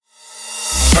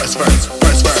Purse first,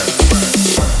 purse first.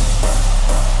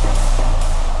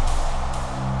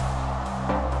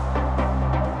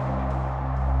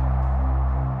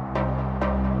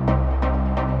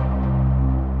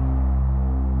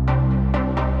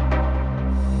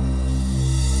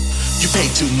 You pay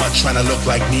too much trying to look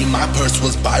like me. My purse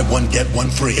was buy one, get one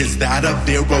free. Is that a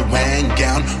Vera Wang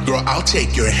gown? Girl, I'll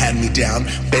take your hand-me-down.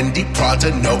 Fendi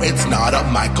Prada, no, it's not a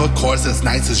Michael Kors as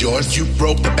nice as yours. You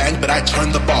broke the bank, but I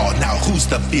turned the ball. Now who's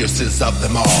the fiercest of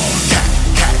them all? Cat,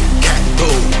 cat, cat,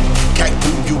 boom. Cat,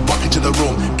 boom, you walk into the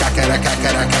room. Cat, cat, cat,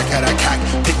 cat, cat, cat, cat, cat.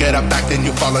 Pick it up back, then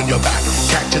you fall on your back.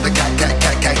 Cat to the cat, cat,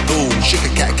 cat, cat, boom. Shake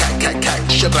a cat, cat, cat, cat.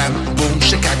 Shablam, boom,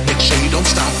 shake cat, make sure you don't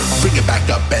stop. Bring it back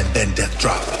up and then death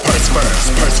drop. Purse first,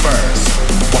 purse first.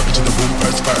 Walk into the room,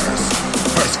 purse first.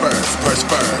 Purse first, purse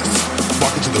first.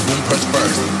 Walk into the room, purse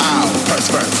first. Ow, purse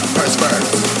first, purse first.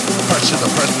 Purse to the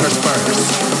purse, purse first.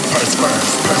 Purse first,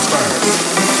 purse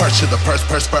first. Purse to the purse,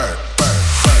 purse first.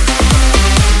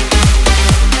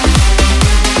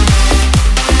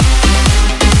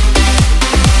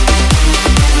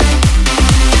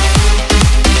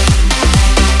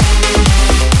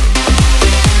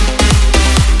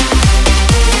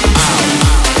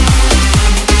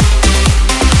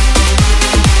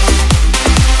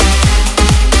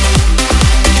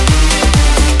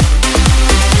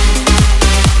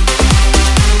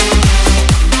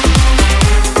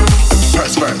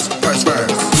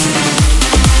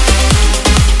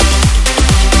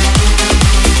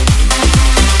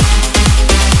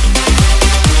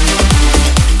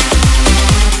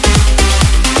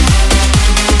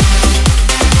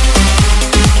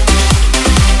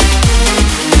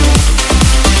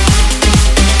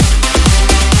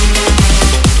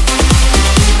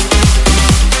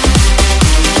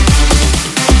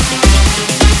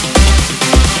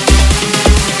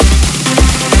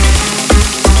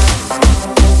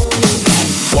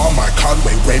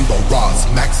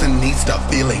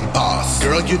 Feeling boss.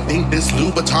 Girl, you think this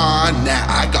Louboutin? Nah,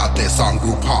 I got this on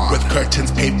Groupon. With curtains,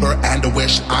 paper, and a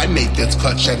wish, I made this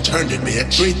clutch and turned it,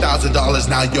 bitch. $3,000,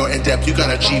 now you're in debt. You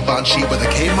got a Givenchy with a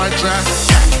Kmart dress.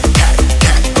 Cat, cat,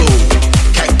 cat, boom.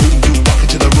 Cat, boom, you walk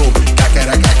into the room. Cat,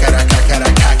 cat, cat, cat, cat,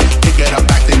 cat, cat. Pick it up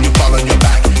back, then you fall on your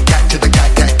back. Cat to the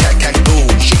cat, cat, cat, cat, boom.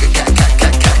 Shake a cat, cat,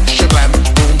 cat, cat. Shablam,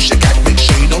 boom, shake cat, make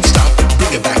sure you don't stop.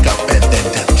 Bring it back up and then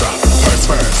death drop. Purse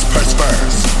first, purse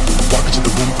first. Walk into the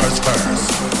room, purse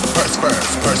first. Purse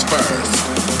first, purse first.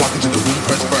 Walk into the room,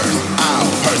 purse first. Ow,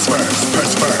 purse first,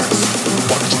 purse first.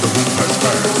 Walk into the room, purse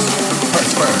first.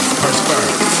 Purse first, purse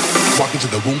first. Walk into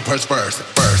the room, purse first.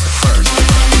 First, first.